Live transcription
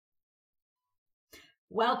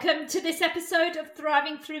Welcome to this episode of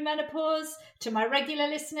Thriving Through Menopause. To my regular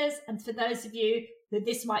listeners, and for those of you who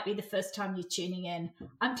this might be the first time you're tuning in,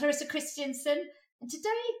 I'm Clarissa Christensen, and today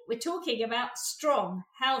we're talking about strong,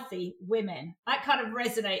 healthy women. That kind of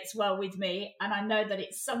resonates well with me, and I know that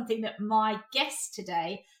it's something that my guest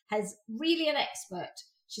today has really an expert.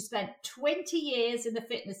 She spent 20 years in the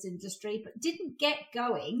fitness industry, but didn't get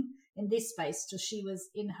going in this space till she was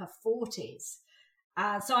in her 40s.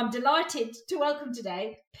 So I'm delighted to welcome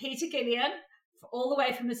today Peta Gillian, all the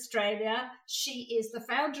way from Australia. She is the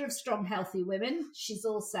founder of Strong Healthy Women. She's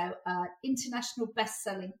also an international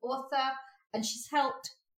best-selling author, and she's helped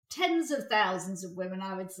tens of thousands of women,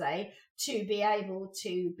 I would say, to be able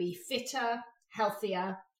to be fitter,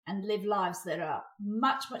 healthier, and live lives that are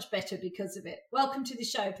much, much better because of it. Welcome to the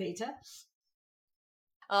show, Peta.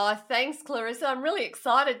 Oh, thanks, Clarissa. I'm really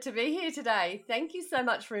excited to be here today. Thank you so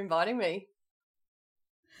much for inviting me.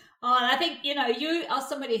 Oh, and I think, you are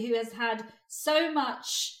somebody who has had so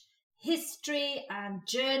much history and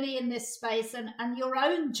journey in this space and your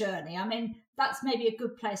own journey. I mean, that's maybe a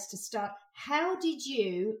good place to start. How did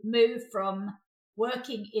you move from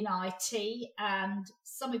working in IT and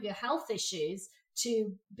some of your health issues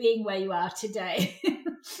to being where you are today?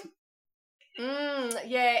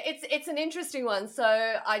 Yeah, it's an interesting one. So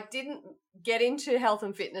I didn't get into health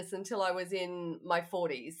and fitness until I was in my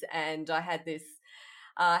 40s, and I had this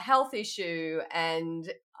health issue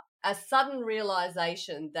and a sudden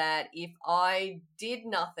realization that if I did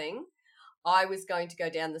nothing, I was going to go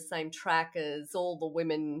down the same track as all the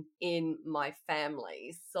women in my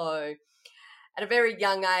family. So at a very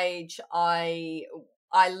young age, I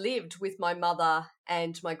lived with my mother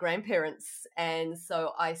and my grandparents, and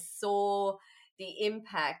so I saw the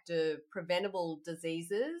impact of preventable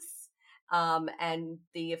diseases and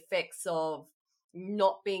the effects of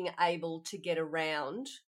not being able to get around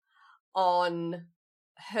on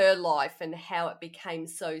her life and how it became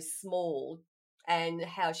so small and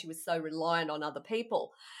how she was so reliant on other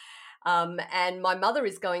people. And my mother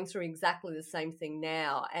is going through exactly the same thing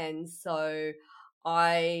now. And so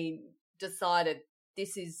I decided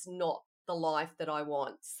this is not the life that I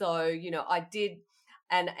want. So, I did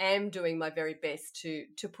and am doing my very best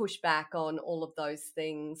to push back on all of those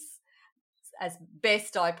things as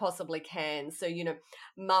best I possibly can. So,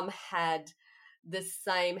 Mum had the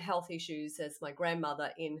same health issues as my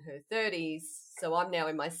grandmother in her 30s. So I'm now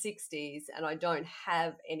in my 60s and I don't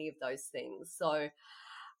have any of those things. So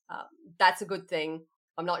that's a good thing.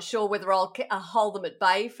 I'm not sure whether I'll hold them at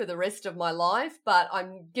bay for the rest of my life, but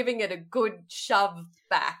I'm giving it a good shove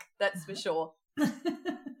back, that's for sure.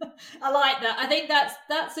 I like that. I think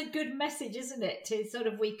that's a good message, isn't it? To sort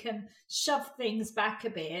of, we can shove things back a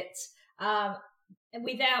bit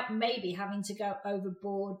without maybe having to go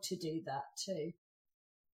overboard to do that too.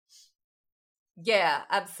 Yeah,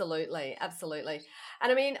 absolutely.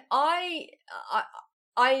 And I mean, I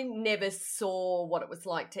never saw what it was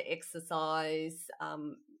like to exercise.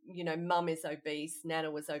 Mum is obese,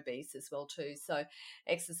 Nana was obese as well too. So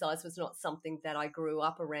exercise was not something that I grew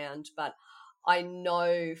up around, but I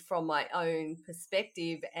know from my own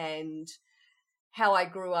perspective and how I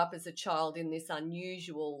grew up as a child in this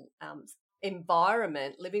unusual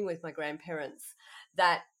environment, living with my grandparents,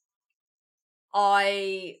 that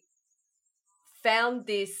I found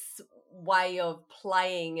this way of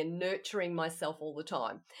playing and nurturing myself all the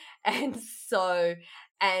time. And so,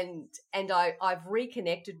 I've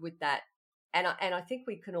reconnected with that. And I think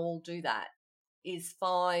we can all do that, is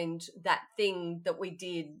find that thing that we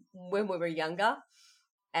did when we were younger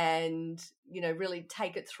and, really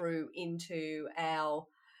take it through into our,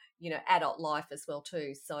 adult life as well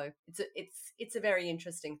too. So it's a very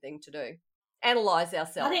interesting thing to do. Analyze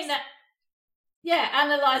ourselves. I think that,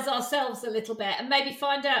 analyze ourselves a little bit and maybe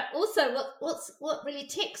find out also what really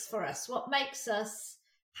ticks for us, what makes us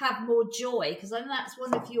have more joy, because I think that's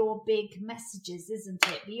one of your big messages, isn't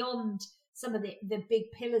it? Beyond some of the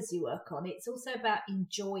big pillars you work on, it's also about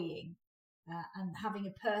enjoying and having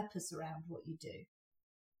a purpose around what you do.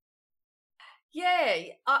 Yeah,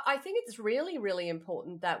 I think it's really, really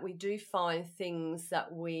important that we do find things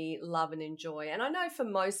that we love and enjoy. And I know for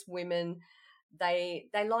most women, they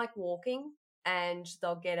like walking and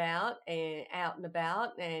they'll get out and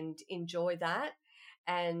about and enjoy that.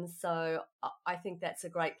 And so I think that's a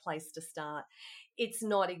great place to start. It's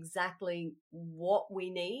not exactly what we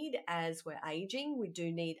need as we're aging. We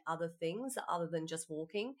do need other things other than just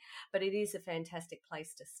walking, but it is a fantastic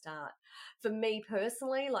place to start. For me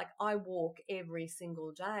personally, like, I walk every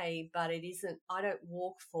single day, but I don't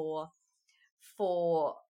walk for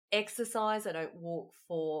exercise. I don't walk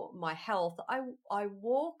for my health. I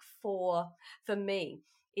walk for me.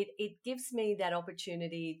 it gives me that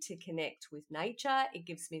opportunity to connect with nature. It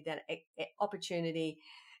gives me that opportunity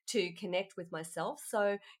to connect with myself.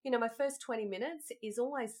 So, my first 20 minutes is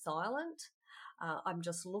always silent. I'm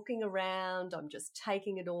just looking around. I'm just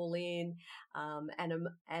taking it all in, and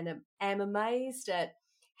am amazed at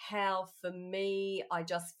how, for me, I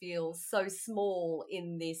just feel so small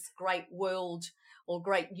in this great world or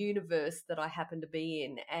great universe that I happen to be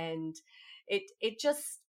in, and it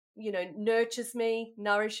just nurtures me,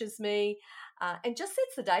 nourishes me, and just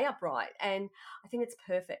sets the day up right. And I think it's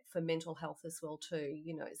perfect for mental health as well too.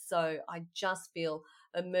 So I just feel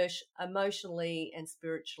emotionally and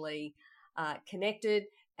spiritually connected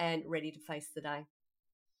and ready to face the day.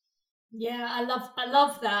 Yeah, I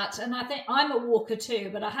love that, and I think I'm a walker too,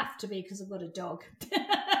 but I have to be because I've got a dog.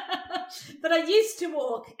 But I used to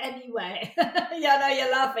walk anyway. Yeah, no,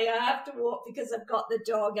 you're laughing. I have to walk because I've got the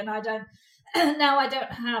dog, and I don't now. I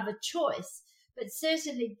don't have a choice. But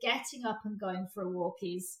certainly, getting up and going for a walk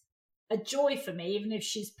is a joy for me, even if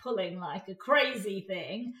she's pulling like a crazy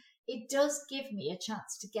thing. It does give me a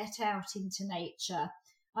chance to get out into nature.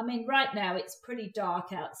 I mean, right now it's pretty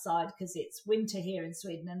dark outside because it's winter here in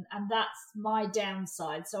Sweden, and that's my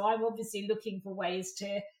downside. So I'm obviously looking for ways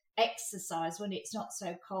to exercise when it's not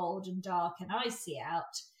so cold and dark and icy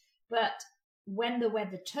out. But when the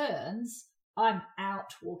weather turns, I'm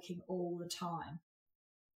out walking all the time.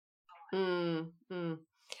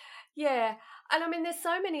 Yeah. And I mean, there's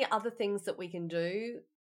so many other things that we can do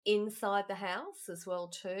inside the house as well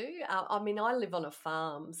too. I mean, I live on a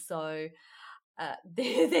farm, so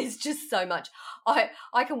there's just so much.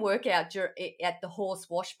 I can work out at the horse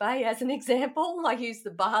wash bay as an example. I use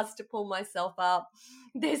the bars to pull myself up.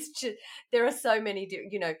 There are so many,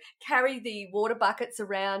 carry the water buckets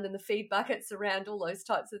around and the feed buckets around, all those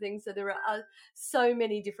types of things. So there are so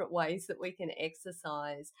many different ways that we can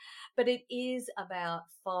exercise. But it is about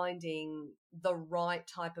finding the right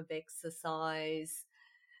type of exercise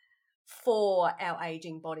for our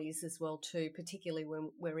aging bodies as well too, particularly when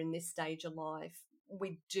we're in this stage of life.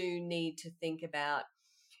 We do need to think about,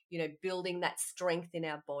 building that strength in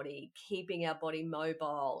our body, keeping our body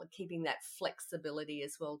mobile, keeping that flexibility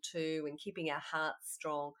as well too, and keeping our hearts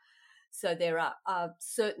strong. So there are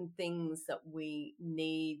certain things that we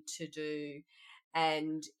need to do.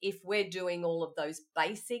 And if we're doing all of those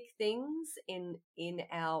basic things in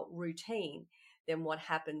our routine, then what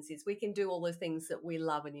happens is we can do all the things that we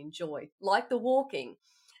love and enjoy, like the walking.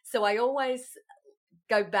 So I always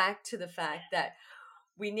go back to the fact that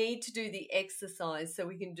we need to do the exercise so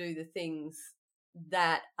we can do the things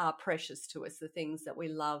that are precious to us, the things that we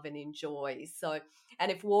love and enjoy. So,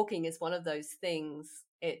 and if walking is one of those things,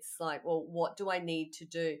 it's like, well, what do I need to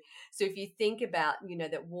do? So if you think about,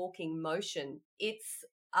 that walking motion, it's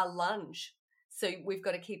a lunge. So we've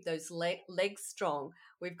got to keep those legs strong.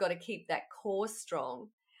 We've got to keep that core strong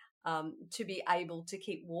to be able to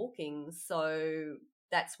keep walking. So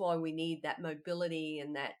that's why we need that mobility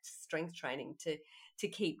and that strength training to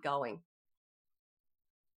keep going.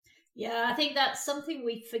 Yeah, I think that's something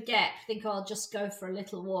we forget. I think I'll just go for a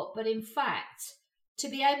little walk. But in fact, to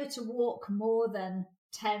be able to walk more than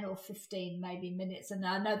 10 or 15 maybe minutes, and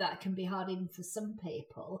I know that can be hard even for some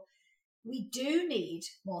people, we do need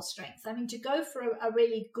more strength. I mean, to go for a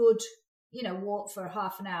really good, walk for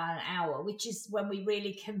half an hour, which is when we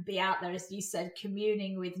really can be out there, as you said,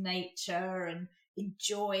 communing with nature and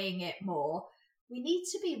enjoying it more. We need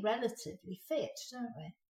to be relatively fit, don't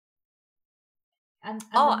we? And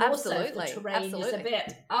absolutely. If the terrain is a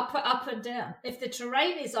bit up and down. If the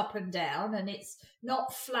terrain is up and down and it's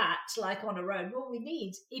not flat like on a road, well, we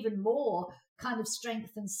need even more kind of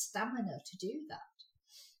strength and stamina to do that.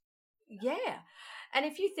 Yeah. And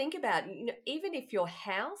if you think about it, even if your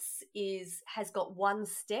house has got one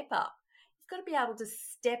step up, you've got to be able to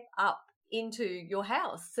step up into your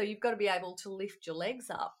house. So you've got to be able to lift your legs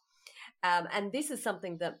up. And this is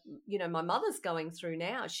something that, my mother's going through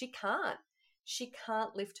now. She can't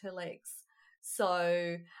lift her legs.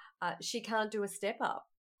 So she can't do a step up.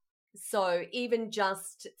 So even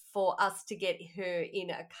just for us to get her in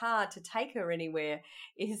a car to take her anywhere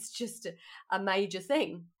is just a major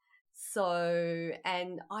thing. So,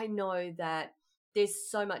 and I know that there's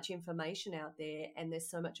so much information out there and there's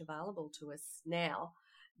so much available to us now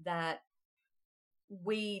that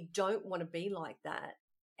we don't want to be like that,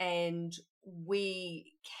 and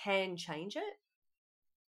we can change it.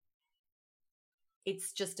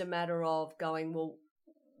 It's just a matter of going, well,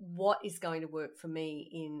 what is going to work for me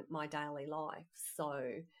in my daily life? So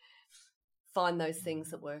find those things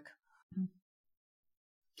that work.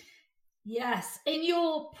 Yes. In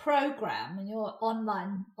your program, in your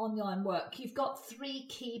online work, you've got 3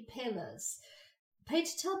 key pillars.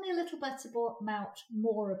 Peter, tell me a little bit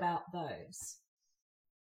more about those.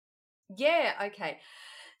 Yeah, okay.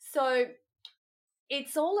 So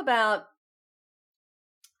it's all about,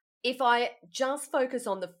 if I just focus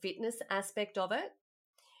on the fitness aspect of it,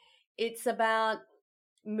 it's about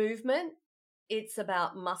movement, it's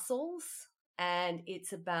about muscles, and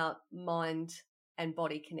it's about mind and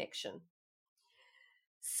body connection.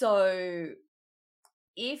 So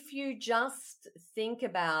if you just think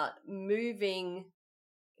about moving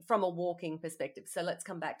from a walking perspective, so let's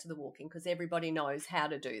come back to the walking because everybody knows how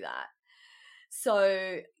to do that.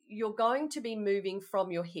 So you're going to be moving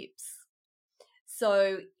from your hips.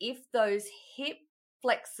 So if those hip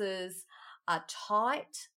flexors are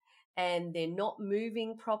tight and they're not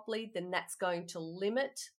moving properly, then that's going to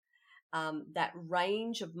limit that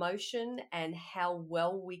range of motion and how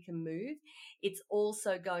well we can move. It's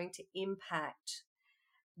also going to impact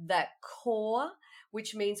that core,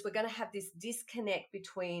 which means we're going to have this disconnect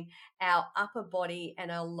between our upper body and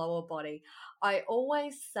our lower body. I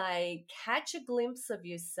always say, catch a glimpse of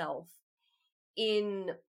yourself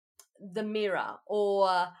in the mirror or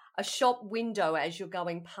a shop window as you're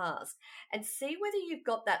going past and see whether you've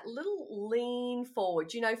got that little lean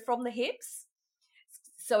forward, from the hips.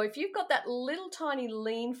 So if you've got that little tiny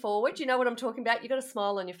lean forward, you know what I'm talking about? You've got a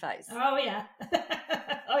smile on your face. Oh, yeah.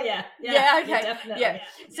 Oh, yeah. Yeah, okay. Yeah, definitely. Yeah.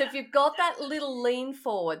 So if you've got that little lean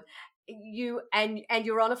forward, and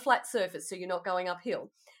you're on a flat surface, so you're not going uphill.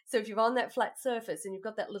 So if you're on that flat surface and you've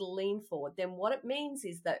got that little lean forward, then what it means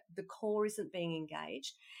is that the core isn't being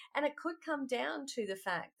engaged. And it could come down to the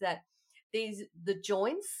fact that the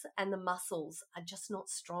joints and the muscles are just not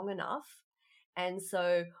strong enough. And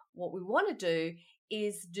so what we want to do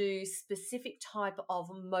is do specific type of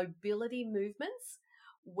mobility movements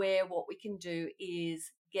where what we can do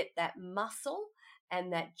is get that muscle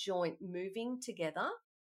and that joint moving together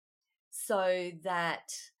so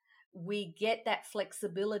that we get that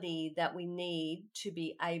flexibility that we need to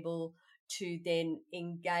be able to then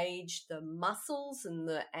engage the muscles and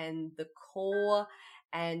the core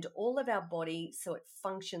and all of our body so it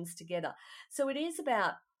functions together. So it is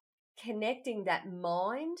about connecting that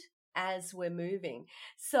mind as we're moving.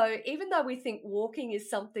 So even though we think walking is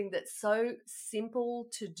something that's so simple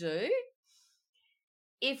to do,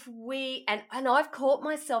 if we, and I've caught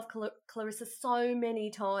myself, Clarissa, so many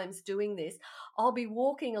times doing this, I'll be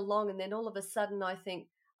walking along and then all of a sudden I think,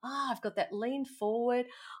 I've got that lean forward.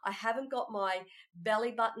 I haven't got my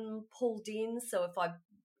belly button pulled in. So if I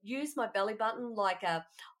use my belly button like a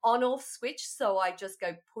on-off switch, so I just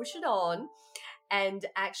go push it on and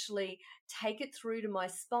actually take it through to my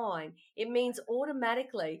spine, it means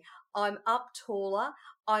automatically I'm up taller,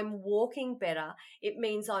 I'm walking better, it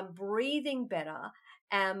means I'm breathing better,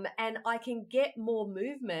 and I can get more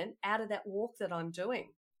movement out of that walk that I'm doing.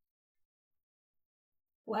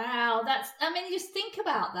 Wow, just think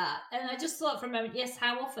about that. And I just thought for a moment, yes,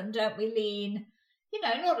 how often don't we lean,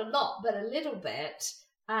 not a lot, but a little bit.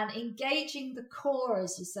 And engaging the core,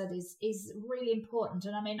 as you said, is really important.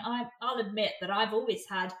 And I'll admit that I've always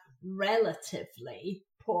had relatively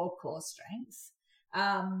poor core strength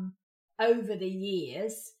over the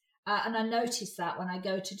years. And I notice that when I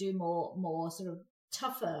go to do more sort of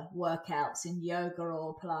tougher workouts in yoga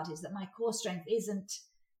or Pilates, that my core strength isn't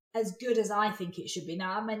as good as I think it should be.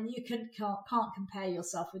 Now, you can't compare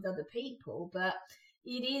yourself with other people, but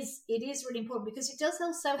it is really important because it does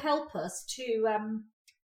also help us to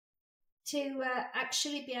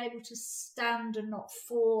actually be able to stand and not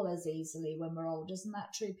fall as easily when we're old. Isn't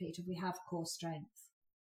that true, Peter? We have core strength.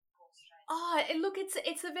 Oh, look,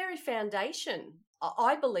 it's a very foundation.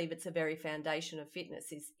 I believe it's a very foundation of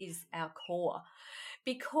fitness is our core,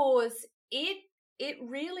 because it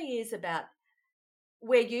really is about,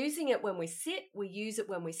 we're using it when we sit, we use it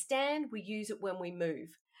when we stand, we use it when we move.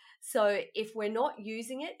 So if we're not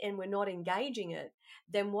using it and we're not engaging it,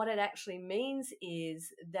 then what it actually means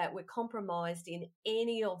is that we're compromised in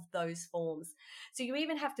any of those forms. So you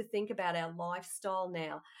even have to think about our lifestyle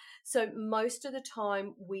now. So most of the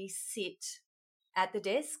time we sit at the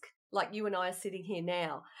desk, like you and I are sitting here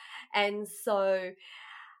now. And so,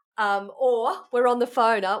 or we're on the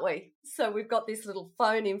phone, aren't we? So we've got this little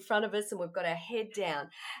phone in front of us and we've got our head down.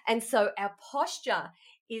 And so our posture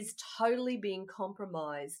is totally being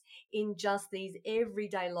compromised in just these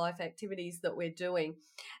everyday life activities that we're doing.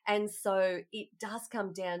 And so it does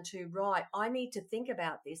come down to, right, I need to think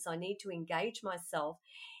about this. I need to engage myself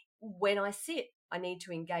when I sit. I need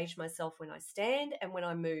to engage myself when I stand and when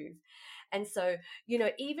I move. And so,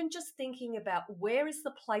 even just thinking about where is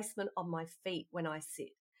the placement of my feet when I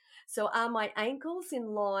sit. So are my ankles in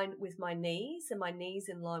line with my knees, and my knees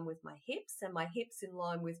in line with my hips, and my hips in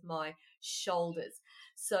line with my shoulders?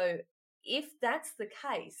 So if that's the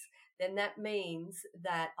case, then that means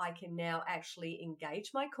that I can now actually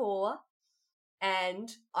engage my core, and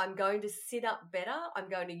I'm going to sit up better. I'm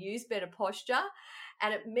going to use better posture.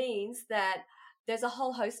 And it means that there's a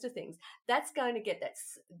whole host of things that's going to get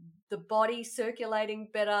the body circulating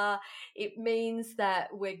better. It means that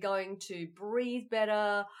we're going to breathe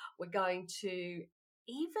better. We're going to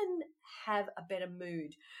even have a better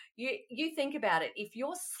mood. You think about it. If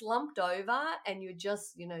you're slumped over and you're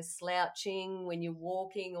just, slouching when you're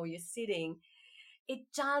walking or you're sitting, it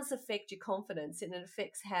does affect your confidence, and it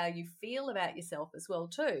affects how you feel about yourself as well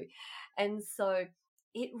too. And so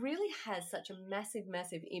it really has such a massive,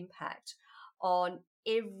 massive impact on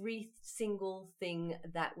every single thing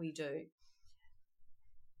that we do.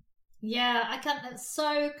 Yeah, that's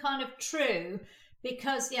so kind of true,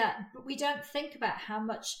 because we don't think about how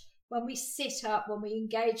much when we sit up, when we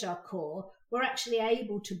engage our core, we're actually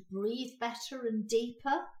able to breathe better and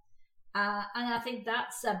deeper. And I think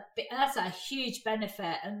that's a huge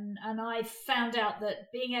benefit. And I found out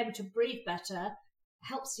that being able to breathe better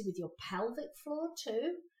helps you with your pelvic floor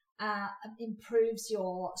too. Improves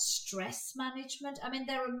your stress management. I mean,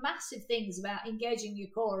 there are massive things about engaging your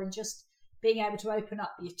core and just being able to open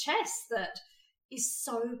up your chest that is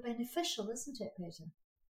so beneficial, isn't it, Peter?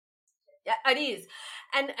 Yeah, it is.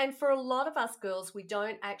 And for a lot of us girls, we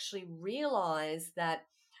don't actually realize that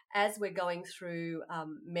as we're going through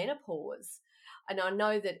menopause. And I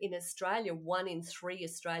know that in Australia, 1 in 3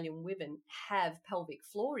 Australian women have pelvic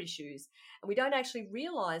floor issues. And we don't actually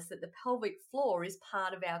realise that the pelvic floor is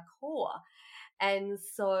part of our core. And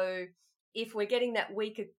so if we're getting that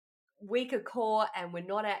weaker core and we're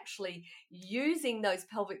not actually using those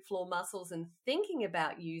pelvic floor muscles and thinking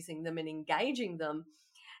about using them and engaging them,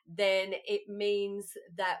 then it means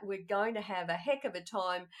that we're going to have a heck of a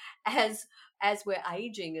time as we're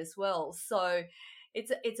aging as well. So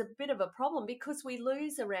it's a bit of a problem, because we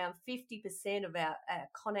lose around 50% of our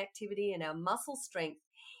connectivity and our muscle strength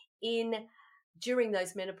during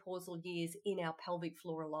those menopausal years in our pelvic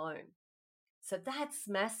floor alone. So that's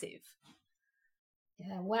massive.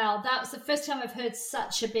 Yeah, wow, that was the first time I've heard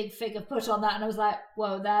such a big figure put on that, and I was like,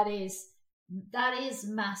 whoa, that is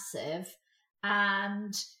massive.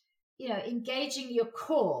 And engaging your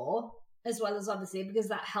core as well, as obviously, because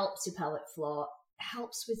that helps your pelvic floor,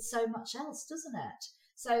 helps with so much else, doesn't it?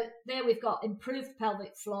 So there we've got improved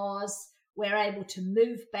pelvic floors. We're able to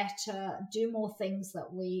move better, do more things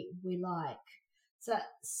that we like.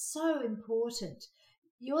 So important.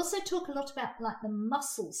 You also talk a lot about like the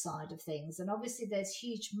muscle side of things, and obviously there's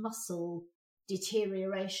huge muscle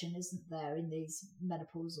deterioration, isn't there, in these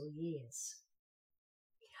menopausal years?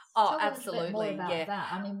 Oh, Tell absolutely. A little bit more about that.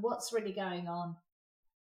 I mean, what's really going on?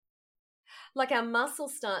 Like, our muscle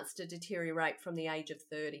starts to deteriorate from the age of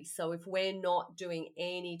 30. So if we're not doing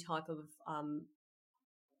any type of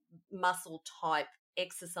muscle type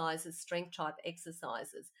exercises, strength type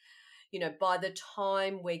exercises, by the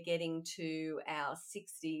time we're getting to our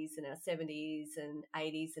 60s and our 70s and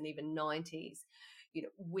 80s and even 90s,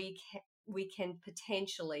 we can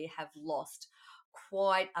potentially have lost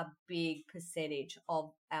quite a big percentage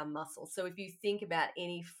of our muscle. So if you think about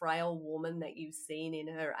any frail woman that you've seen in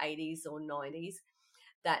her 80s or 90s,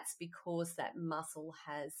 that's because that muscle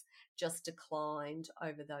has just declined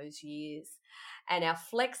over those years. And our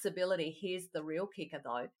flexibility, here's the real kicker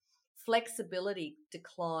though, flexibility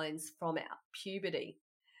declines from our puberty.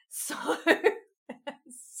 So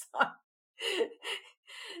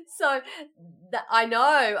I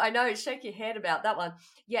know, shake your head about that one.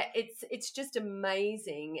 Yeah, it's just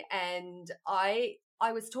amazing. And I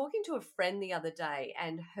was talking to a friend the other day,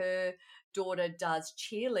 and her daughter does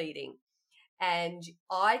cheerleading. And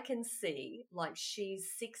I can see, like,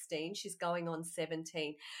 she's 16, she's going on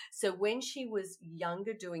 17. So when she was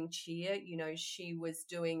younger doing cheer, she was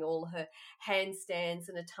doing all her handstands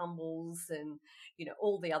and her tumbles and,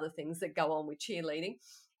 all the other things that go on with cheerleading.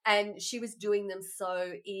 And she was doing them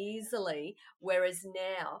so easily, whereas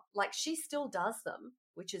now, like, she still does them,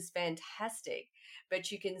 which is fantastic.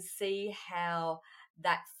 But you can see how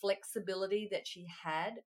that flexibility that she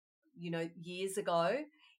had, years ago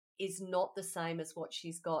is not the same as what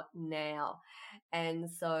she's got now. And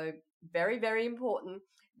so very, very important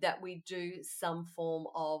that we do some form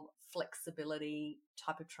of flexibility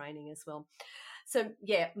type of training as well. So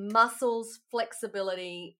yeah, muscles,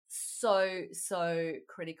 flexibility, so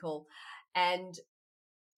critical. And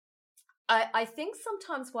I think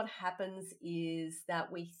sometimes what happens is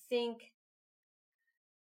that we think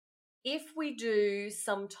if we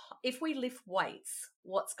lift weights,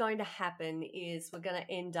 what's going to happen is we're going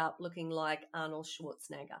to end up looking like Arnold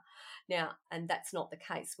Schwarzenegger. Now, and that's not the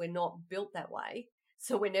case. We're not built that way.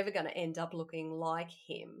 So we're never going to end up looking like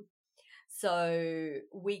him. So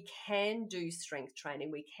we can do strength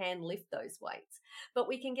training. We can lift those weights, but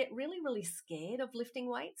we can get really, really scared of lifting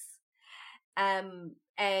weights. And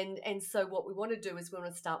so what we want to do is we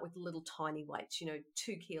want to start with little tiny weights,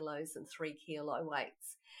 2 kilos and 3 kilo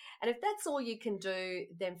weights. And if that's all you can do,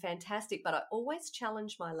 then fantastic. But I always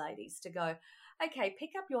challenge my ladies to go, okay,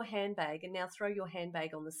 pick up your handbag and now throw your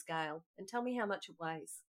handbag on the scale and tell me how much it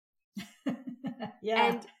weighs. Yeah.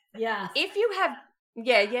 And yeah. If you have,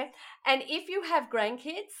 yeah. And if you have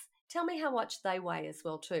grandkids, tell me how much they weigh as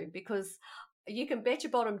well too, because you can bet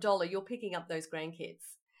your bottom dollar you're picking up those grandkids.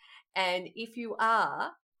 And if you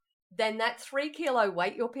are, then that 3 kilo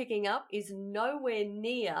weight you're picking up is nowhere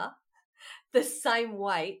near the same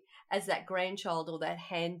weight as that grandchild or that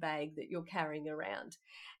handbag that you're carrying around.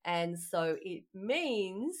 And so it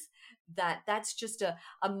means that that's just a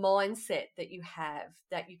mindset that you have,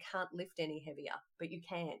 that you can't lift any heavier, but you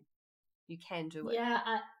can. You can do it. Yeah,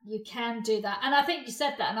 you can do that. And I think you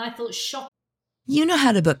said that, and I thought shock. You know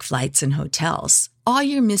how to book flights and hotels. All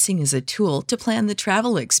you're missing is a tool to plan the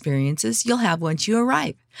travel experiences you'll have once you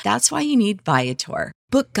arrive. That's why you need Viator.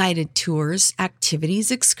 Book guided tours,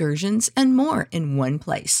 activities, excursions, and more in one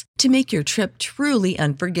place to make your trip truly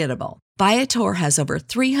unforgettable. Viator has over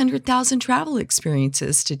 300,000 travel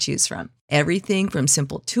experiences to choose from. Everything from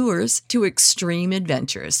simple tours to extreme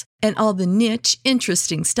adventures and all the niche,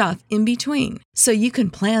 interesting stuff in between. So you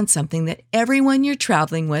can plan something that everyone you're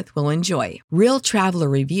traveling with will enjoy. Real traveler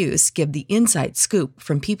reviews give the inside scoop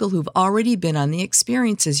from people who've already been on the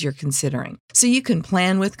experiences you're considering. So you can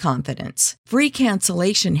plan with confidence. Free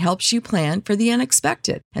cancellation helps you plan for the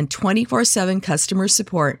unexpected. And 24/7 customer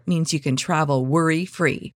support means you can travel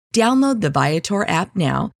worry-free. Download the Viator app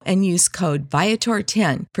now and use code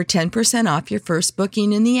Viator10 for 10% off your first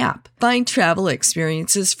booking in the app. Find travel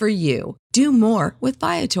experiences for you. Do more with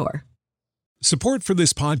Viator. Support for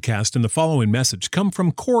this podcast and the following message come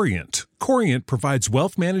from Corient. Corient provides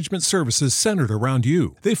wealth management services centered around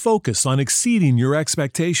you. They focus on exceeding your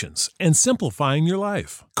expectations and simplifying your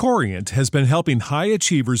life. Corient has been helping high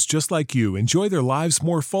achievers just like you enjoy their lives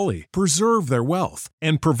more fully, preserve their wealth,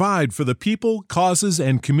 and provide for the people, causes,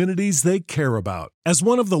 and communities they care about. As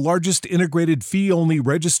one of the largest integrated fee-only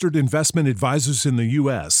registered investment advisors in the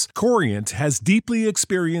U.S., Corient has deeply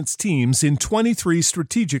experienced teams in 23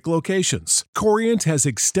 strategic locations. Corient has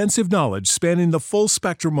extensive knowledge spanning the full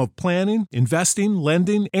spectrum of planning, investing,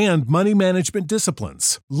 lending, and money management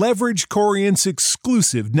disciplines. Leverage Corient's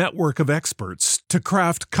exclusive network of experts to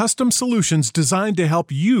craft custom solutions designed to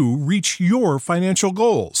help you reach your financial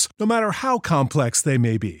goals, no matter how complex they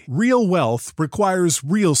may be. Real wealth requires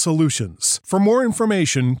real solutions. For more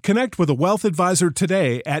information, connect with a wealth advisor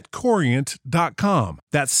today at Corient.com.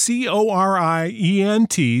 That's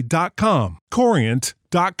Corient.com.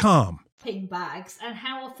 Corient.com. Bags, and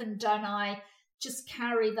how often don't I just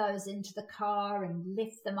carry those into the car and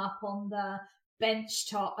lift them up on the bench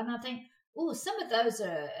top? And I think, oh, some of those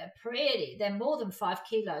are pretty, they're more than 5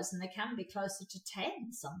 kilos, and they can be closer to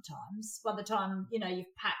 10 sometimes by the time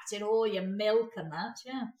you've packed it all, your milk and that.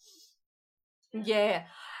 Yeah.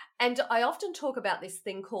 And I often talk about this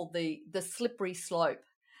thing called the slippery slope.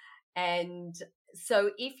 And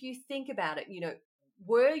so if you think about it,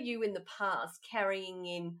 were you in the past carrying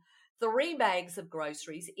in 3 bags of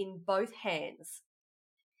groceries in both hands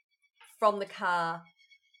from the car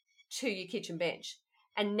to your kitchen bench,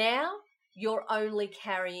 and now you're only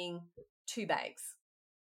carrying 2 bags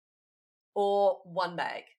or 1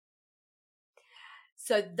 bag?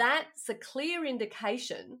 So that's a clear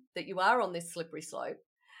indication that you are on this slippery slope,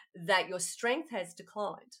 that your strength has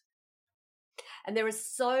declined. And there are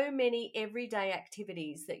so many everyday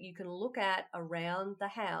activities that you can look at around the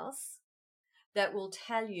house that will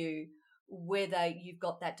tell you whether you've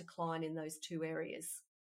got that decline in those 2 areas.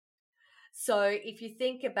 So if you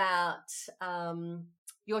think about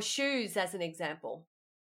your shoes as an example.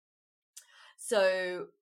 So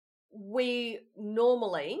we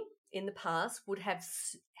normally in the past would have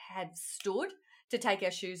had stood to take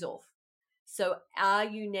our shoes off. So are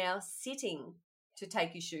you now sitting to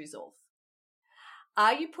take your shoes off?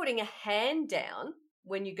 Are you putting a hand down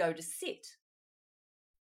when you go to sit?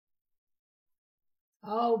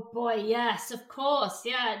 Oh boy, yes, of course,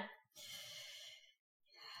 yeah.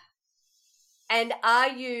 And are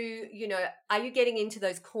you getting into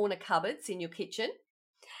those corner cupboards in your kitchen?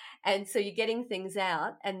 And so you're getting things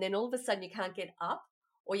out, and then all of a sudden you can't get up,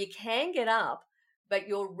 or you can get up, but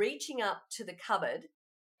you're reaching up to the cupboard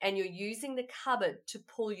and you're using the cupboard to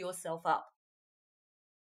pull yourself up.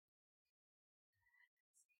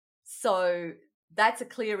 So that's a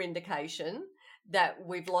clear indication that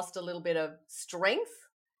we've lost a little bit of strength,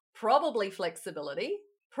 probably flexibility,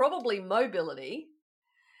 probably mobility,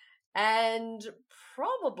 and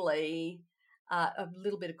probably a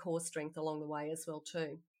little bit of core strength along the way as well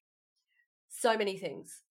too. So many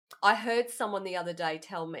things. I heard someone the other day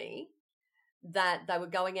tell me that they were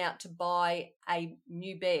going out to buy a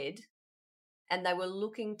new bed and they were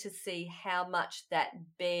looking to see how much that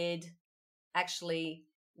bed actually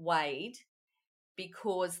weighed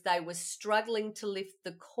because they were struggling to lift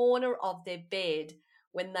the corner of their bed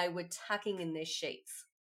when they were tucking in their sheets.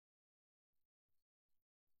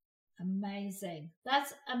 Amazing.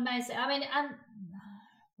 That's amazing. I mean, and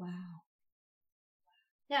wow.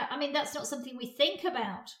 Yeah, I mean, that's not something we think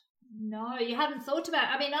about. No, you hadn't thought about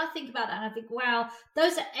it. I mean, I think about that and I think, wow,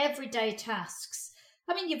 those are everyday tasks.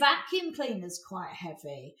 I mean, your vacuum cleaner's quite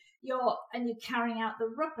heavy. You're carrying out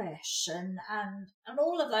the rubbish and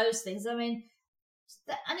all of those things. I mean,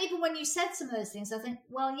 and even when you said some of those things, I think,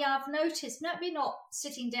 well, yeah, I've noticed, maybe not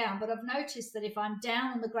sitting down, but I've noticed that if I'm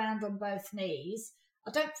down on the ground on both knees,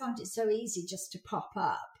 I don't find it so easy just to pop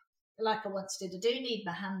up like I once did. I do need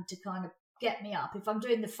my hand to kind of get me up if I'm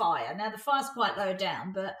doing the fire. Now, the fire's quite low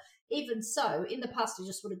down, but even so, in the past, I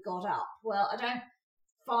just would have got up. Well, I don't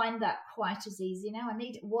find that quite as easy now. I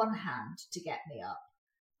need one hand to get me up.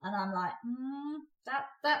 And I'm like,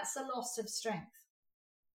 that's a loss of strength.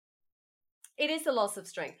 It is a loss of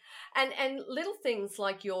strength. And little things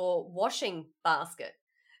like your washing basket.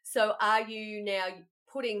 So are you now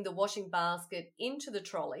putting the washing basket into the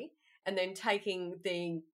trolley and then taking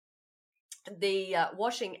the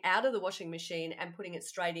washing out of the washing machine and putting it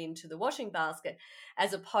straight into the washing basket,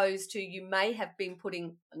 as opposed to you may have been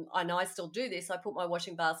putting, and I still do this, I put my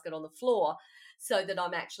washing basket on the floor so that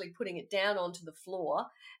I'm actually putting it down onto the floor.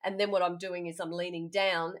 And then what I'm doing is I'm leaning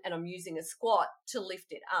down and I'm using a squat to lift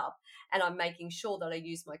it up, and I'm making sure that I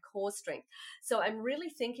use my core strength. So I'm really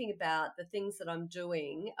thinking about the things that I'm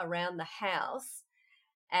doing around the house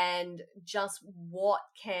and just what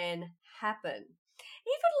can happen.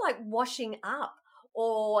 Even like washing up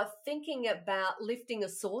or thinking about lifting a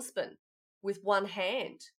saucepan with one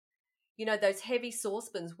hand. You know, those heavy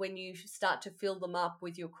saucepans, when you start to fill them up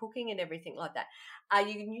with your cooking and everything like that. Are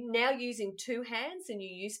you now using two hands and you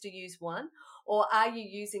used to use one? Or are you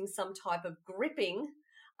using some type of gripping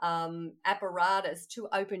apparatus to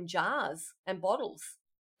open jars and bottles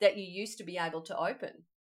that you used to be able to open?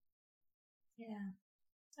 Yeah.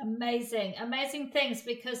 Amazing things,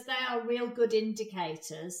 because they are real good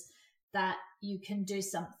indicators that you can do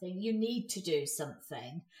something, you need to do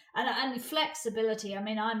something. And flexibility, I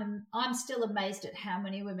mean, I'm still amazed at how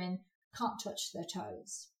many women can't touch their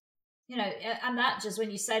toes. You know, and that just, when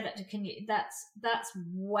you say that, that's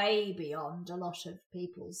way beyond a lot of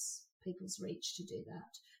people's reach to do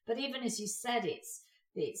that. But even as you said, it's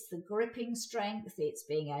the gripping strength, it's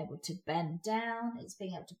being able to bend down, it's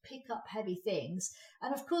being able to pick up heavy things.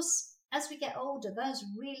 And of course, as we get older, those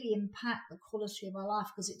really impact the quality of our life,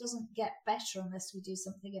 because it doesn't get better unless we do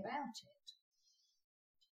something about it.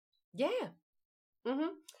 Yeah. Mm-hmm.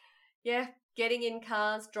 Yeah. Getting in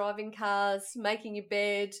cars, driving cars, making your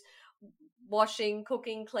bed, washing,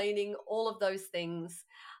 cooking, cleaning, all of those things.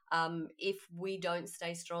 If we don't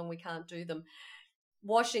stay strong, we can't do them.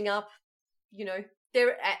 Washing up, you know,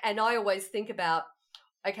 and I always think about,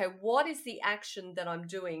 okay, what is the action that I'm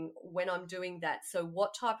doing when I'm doing that? So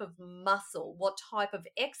what type of muscle, what type of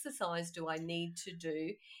exercise do I need to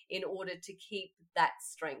do in order to keep that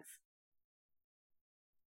strength?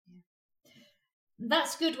 Yeah.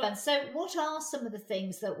 That's a good one. So what are some of the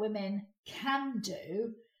things that women can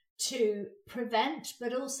do to prevent,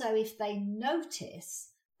 but also if they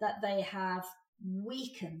notice that they have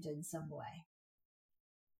weakened in some way?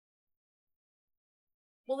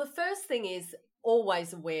 Well, the first thing is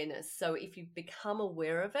always awareness. So if you become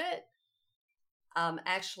aware of it,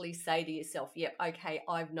 actually say to yourself, yep, okay,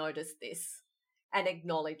 I've noticed this, and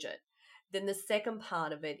acknowledge it. Then the second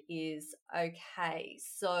part of it is, okay,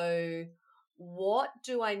 so what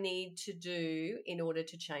do I need to do in order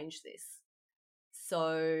to change this?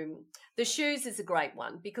 So the shoes is a great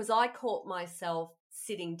one, because I caught myself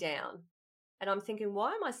sitting down and I'm thinking,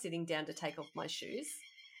 why am I sitting down to take off my shoes?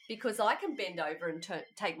 Because I can bend over and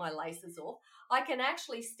take my laces off. I can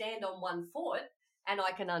actually stand on one foot and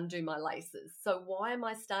I can undo my laces. So why am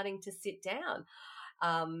I starting to sit down?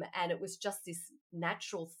 And it was just this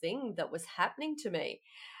natural thing that was happening to me.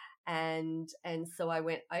 And so I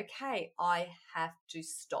went, okay, I have to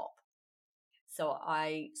stop. So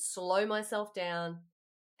I slow myself down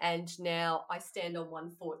And now I stand on one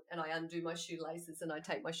foot and I undo my shoelaces and I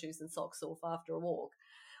take my shoes and socks off after a walk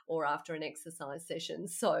or after an exercise session.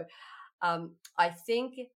 So I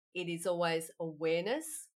think it is always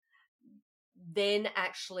awareness, then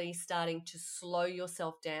actually starting to slow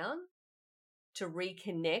yourself down to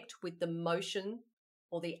reconnect with the motion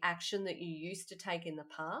or the action that you used to take in the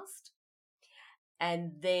past.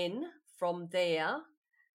 And then from there,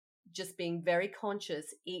 just being very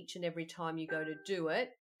conscious each and every time you go to do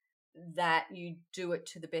it, that you do it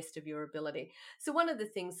to the best of your ability. So one of the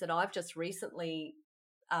things that I've just recently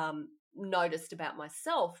noticed about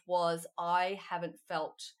myself was I haven't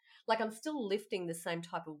felt like I'm still lifting the same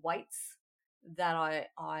type of weights that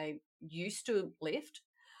I used to lift,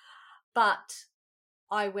 but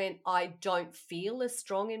I don't feel as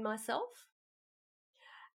strong in myself.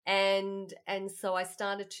 And so I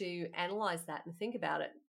started to analyze that and think about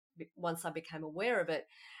it once I became aware of it.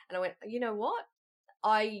 And I went, you know what?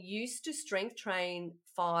 I used to strength train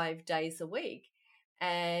 5 days a week.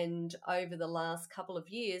 And over the last couple of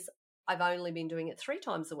years, I've only been doing it 3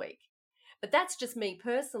 times a week. But that's just me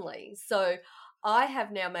personally. So I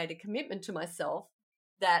have now made a commitment to myself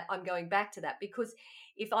that I'm going back to that, because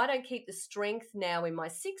if I don't keep the strength now in my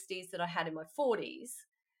 60s that I had in my 40s,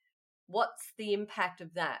 what's the impact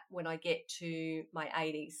of that when I get to my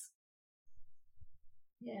 80s?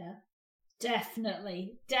 Yeah,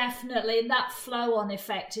 definitely. And that flow on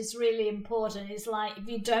effect is really important. It's like if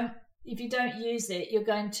you don't use it, you're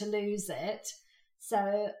going to lose it.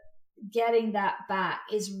 So getting that back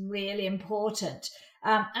is really important.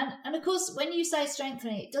 And of course, when you say strength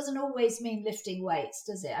training, it doesn't always mean lifting weights,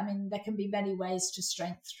 does it? I mean, there can be many ways to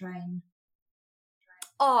strength train.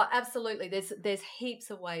 Oh, absolutely. There's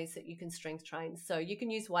heaps of ways that you can strength train. So you can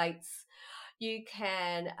use weights, you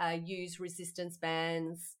can use resistance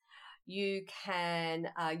bands, you can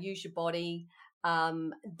use your body.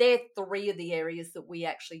 They're 3 of the areas that we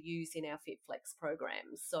actually use in our FitFlex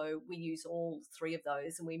program. So we use all 3 of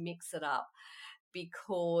those and we mix it up,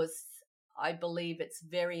 because I believe it's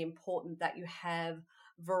very important that you have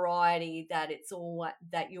variety,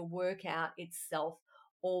 that your workout itself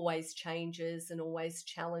always changes and always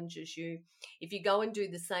challenges you. If you go and do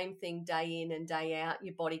the same thing day in and day out,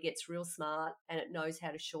 your body gets real smart and it knows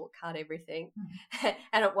how to shortcut everything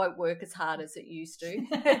and it won't work as hard as it used to.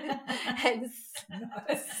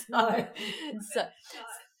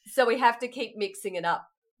 So we have to keep mixing it up.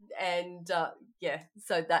 And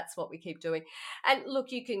so that's what we keep doing. And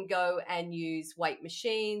look, you can go and use weight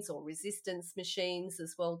machines or resistance machines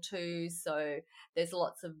as well too. So there's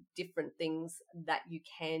lots of different things that you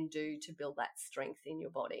can do to build that strength in your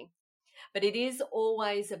body. But it is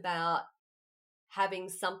always about having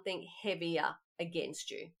something heavier against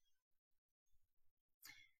you.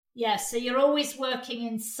 Yeah, so you're always working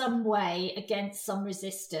in some way against some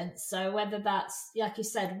resistance. So whether that's, like you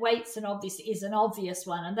said, weights is an obvious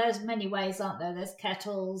one. And there's many ways, aren't there? There's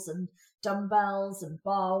kettles and dumbbells and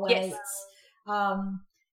bar weights. Yes.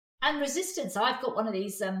 And resistance. I've got one of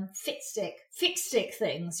these fix stick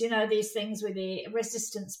things, these things with the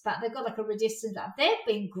resistance back. They've got like a resistance back. They've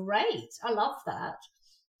been great. I love that.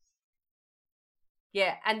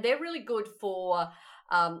 Yeah, and they're really good for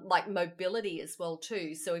like mobility as well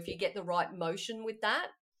too. So if you get the right motion with that,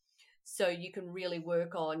 so you can really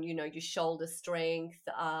work on, your shoulder strength,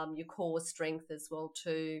 your core strength as well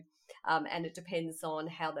too. And it depends on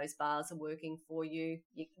how those bars are working for you.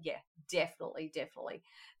 Yeah, definitely.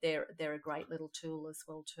 They're a great little tool as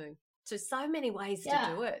well too. So many ways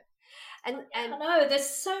to do it. And I know there's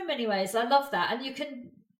so many ways. I love that. And you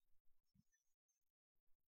can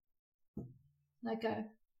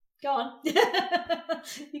Go on.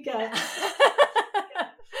 You go.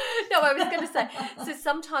 No, I was going to say, so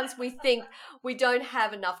sometimes we think we don't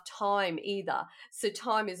have enough time either. So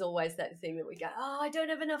time is always that thing that we go, I don't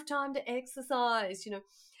have enough time to exercise,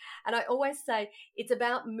 And I always say it's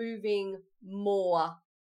about moving more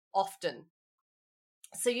often.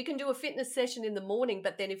 So you can do a fitness session in the morning,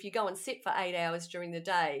 but then if you go and sit for 8 hours during the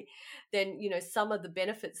day, then, some of the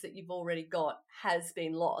benefits that you've already got has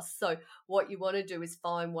been lost. So what you want to do is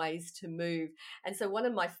find ways to move. And so one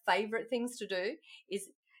of my favorite things to do is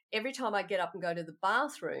every time I get up and go to the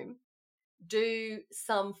bathroom, do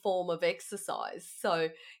some form of exercise. So,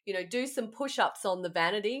 do some push-ups on the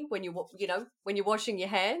vanity when when you're washing your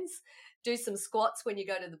hands, do some squats when you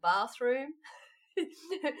go to the bathroom.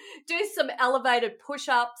 Do some elevated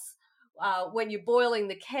push-ups when you're boiling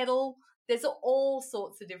the kettle. There's all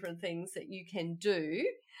sorts of different things that you can do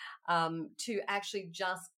to actually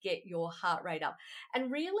just get your heart rate up.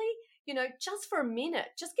 And really, just for a minute,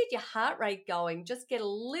 just get your heart rate going, just get a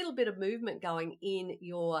little bit of movement going in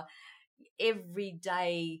your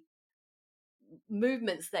everyday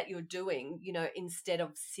movements that you're doing, instead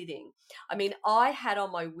of sitting. I mean, I had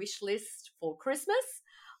on my wish list for Christmas,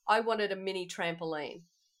 I wanted a mini trampoline.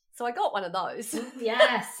 So I got one of those.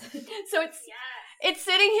 Yes. So it's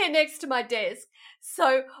sitting here next to my desk.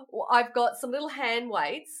 So I've got some little hand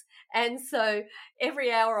weights. And so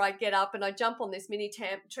every hour I get up and I jump on this mini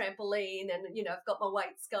trampoline and, I've got my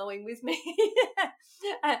weights going with me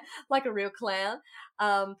like a real clown.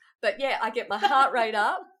 But yeah, I get my heart rate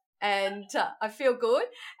up and I feel good,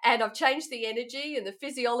 and I've changed the energy and the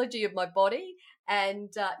physiology of my body.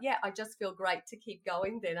 And I just feel great to keep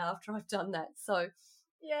going then after I've done that. So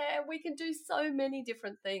yeah, we can do so many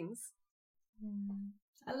different things.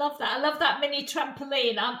 I love that. I love that mini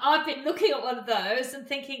trampoline. I've been looking at one of those and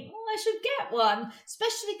thinking, I should get one,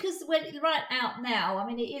 especially because we're right out now. I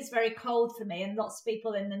mean, it is very cold for me, and lots of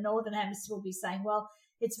people in the Northern Hemisphere will be saying, well,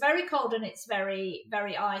 it's very cold and it's very,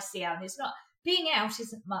 very icy out, and it's not, being out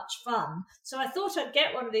isn't much fun. So I thought I'd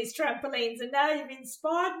get one of these trampolines, and now you've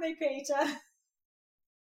inspired me, Peter.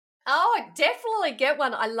 Oh, definitely get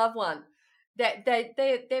one. I love one.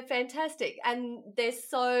 They're fantastic, and they're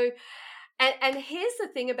so. And here's the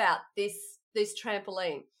thing about this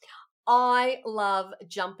trampoline. I love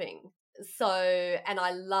jumping. So, and I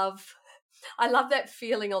love that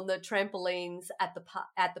feeling on the trampolines at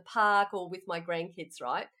the park or with my grandkids,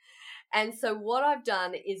 right? And so what I've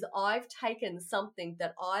done is I've taken something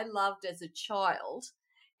that I loved as a child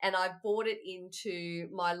and I've brought it into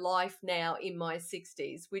my life now in my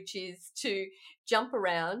 60s, which is to jump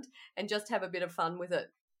around and just have a bit of fun with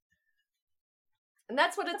it. And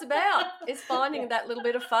that's what it's about, is finding that little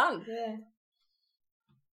bit of fun. Yeah.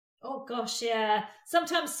 Oh, gosh, yeah.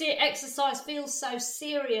 Sometimes exercise feels so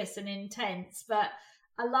serious and intense, but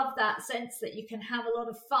I love that sense that you can have a lot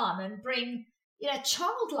of fun and bring,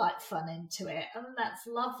 childlike fun into it. And that's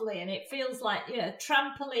lovely. And it feels like,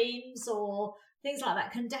 trampolines or things like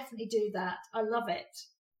that can definitely do that. I love it.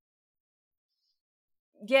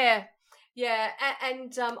 Yeah. Yeah,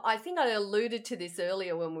 and I think I alluded to this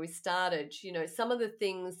earlier when we started. Some of the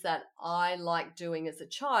things that I liked doing as a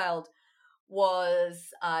child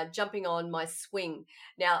was jumping on my swing.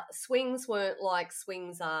 Now, swings weren't like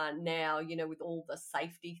swings are now, with all the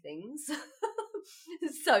safety things.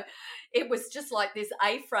 So it was just like this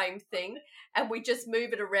A-frame thing, and we just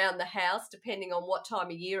move it around the house depending on what time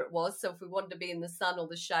of year it was. So if we wanted to be in the sun or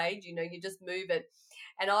the shade, you just move it.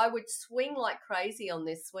 And I would swing like crazy on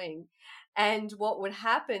this swing. And what would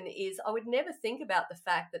happen is I would never think about the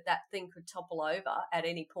fact that thing could topple over at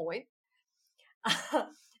any point.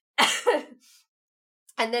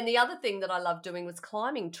 And then the other thing that I loved doing was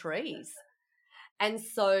climbing trees. And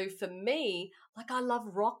so for me, I love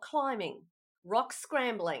rock climbing, rock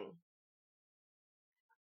scrambling.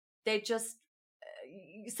 They're just,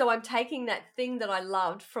 so I'm taking that thing that I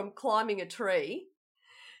loved from climbing a tree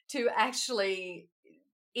to actually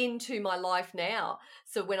into my life now.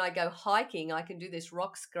 So when I go hiking, I can do this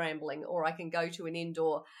rock scrambling, or I can go to an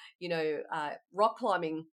indoor, rock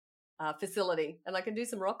climbing facility, and I can do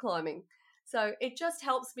some rock climbing. So it just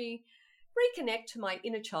helps me reconnect to my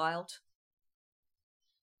inner child.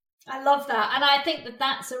 I love that. And I think that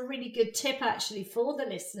that's a really good tip actually for the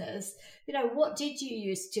listeners. What did you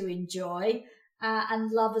used to enjoy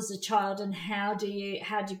and love as a child, and how do you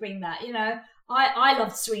bring that? I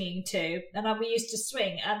loved swinging too, and we used to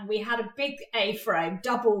swing, and we had a big A-frame,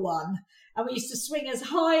 double one, and we used to swing as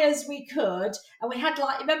high as we could, and we had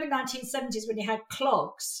remember 1970s when you had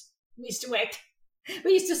clogs? We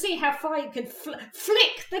used to see how far you could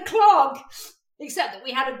flick the clog, except that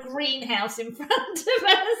we had a greenhouse in front of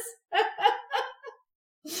us.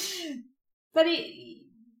 But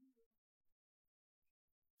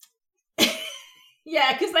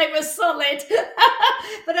yeah, because they were solid.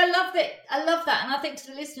 But I love that. And I think to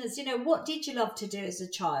the listeners, what did you love to do as a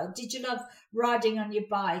child? Did you love riding on your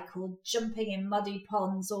bike or jumping in muddy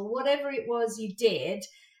ponds or whatever it was you did?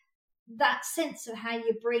 That sense of how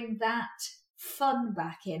you bring that fun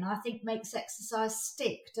back in, I think, makes exercise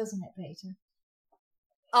stick, doesn't it, Peter?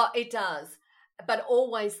 Oh, it does. But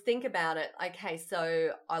always think about it. Okay,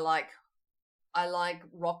 so I like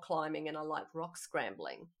rock climbing and I like rock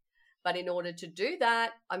scrambling. But in order to do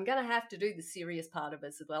that, I'm going to have to do the serious part of it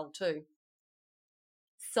as well too.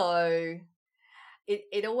 So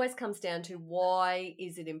it always comes down to, why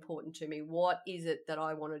is it important to me? What is it that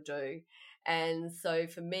I want to do? And so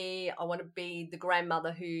for me, I want to be the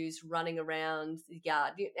grandmother who's running around the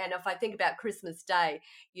yard. And if I think about Christmas Day,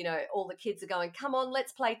 all the kids are going, come on,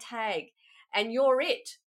 let's play tag. And you're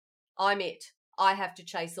it. I'm it. I have to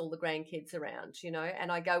chase all the grandkids around,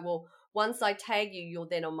 and I go, well, once I tag you, you're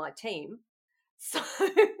then on my team. So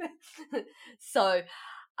So,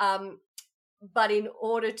 but in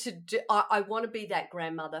order to do, I want to be that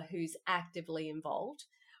grandmother who's actively involved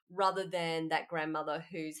rather than that grandmother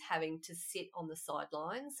who's having to sit on the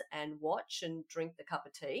sidelines and watch and drink the cup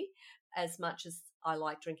of tea, as much as I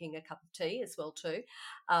like drinking a cup of tea as well too.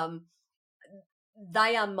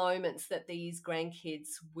 They are moments that these grandkids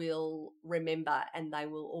will remember and they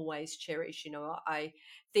will always cherish. You know, I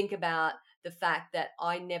think about the fact that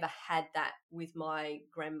I never had that with my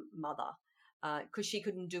grandmother because she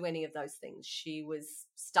couldn't do any of those things. She was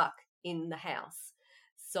stuck in the house.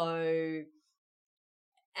 So,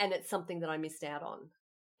 and it's something that I missed out on.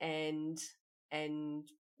 And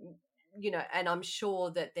you know, and I'm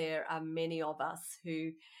sure that there are many of us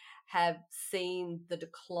who have seen the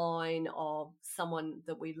decline of someone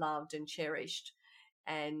that we loved and cherished,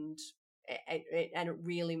 and it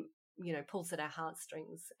really, you know, pulls at our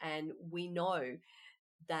heartstrings, and we know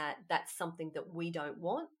that that's something that we don't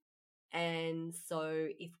want. And so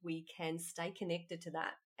if we can stay connected to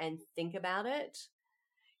that and think about it,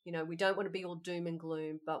 you know, we don't want to be all doom and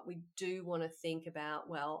gloom, but we do want to think about,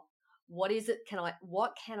 well, what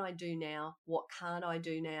can I do now? What can't I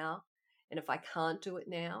do now? And if I can't do it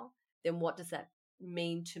now, then what does that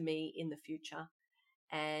mean to me in the future?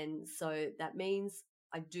 And so that means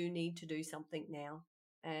I do need to do something now.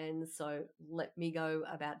 And so let me go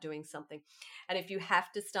about doing something. And if you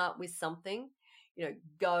have to start with something, you know,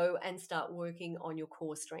 go and start working on your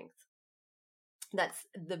core strength. That's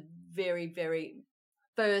the very, very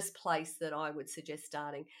first place that I would suggest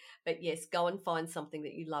starting. But yes, go and find something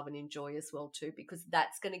that you love and enjoy as well too, because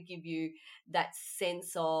that's going to give you that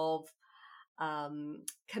sense of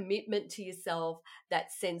commitment to yourself,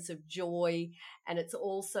 that sense of joy, and it's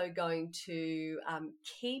also going to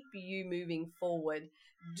keep you moving forward,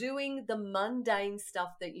 doing the mundane stuff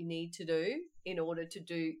that you need to do in order to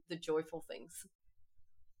do the joyful things.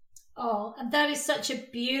 Oh, and that is such a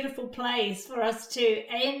beautiful place for us to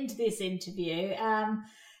end this interview.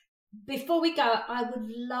 Before we go, I would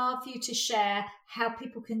love you to share how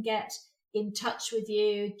people can get in touch with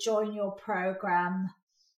you, join your program.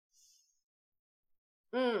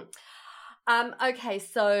 Okay,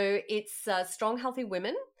 so it's Strong Healthy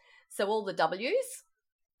Women, so all the W's.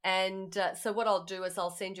 And so what I'll do is I'll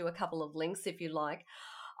send you a couple of links if you like.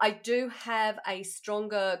 I do have a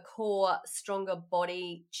Stronger Core, Stronger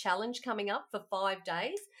Body challenge coming up for 5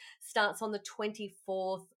 days. Starts on the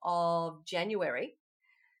 24th of January.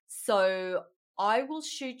 So I will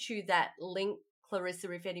shoot you that link,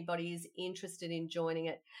 Clarissa, if anybody is interested in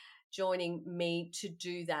joining me to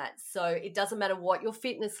do that. So it doesn't matter what your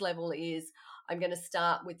fitness level is. I'm going to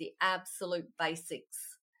start with the absolute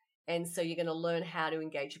basics. And so you're going to learn how to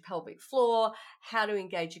engage your pelvic floor, how to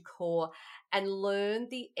engage your core, and learn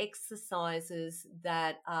the exercises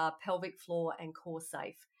that are pelvic floor and core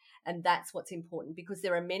safe. And that's what's important, because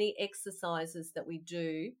there are many exercises that we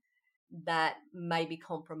do that may be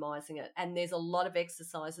compromising it. And there's a lot of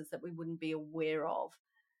exercises that we wouldn't be aware of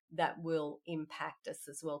that will impact us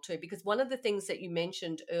as well too. Because one of the things that you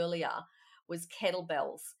mentioned earlier was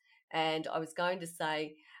kettlebells. And I was going to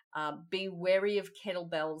say, be wary of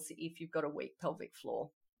kettlebells if you've got a weak pelvic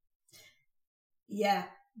floor. Yeah,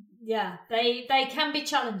 they can be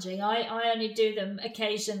challenging. I only do them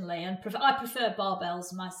occasionally, and I prefer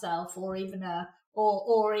barbells myself, or even a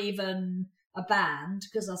band,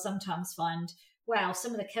 because I sometimes find, wow,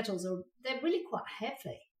 some of the kettles they're really quite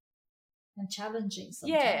heavy and challenging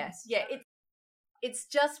sometimes. Yeah. It's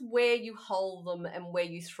just where you hold them and where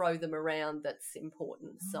you throw them around that's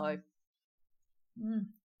important. So.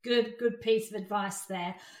 Good piece of advice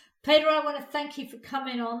there. Peter, I want to thank you for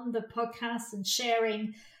coming on the podcast and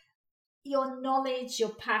sharing your knowledge, your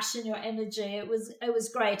passion, your energy. It was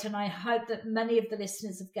great, and I hope that many of the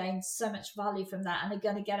listeners have gained so much value from that and are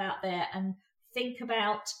going to get out there and think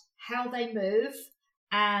about how they move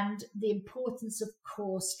and the importance of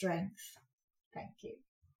core strength. Thank you.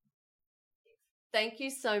 Thank you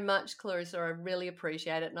so much, Clarissa. I really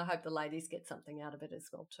appreciate it, and I hope the ladies get something out of it as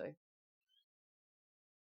well too.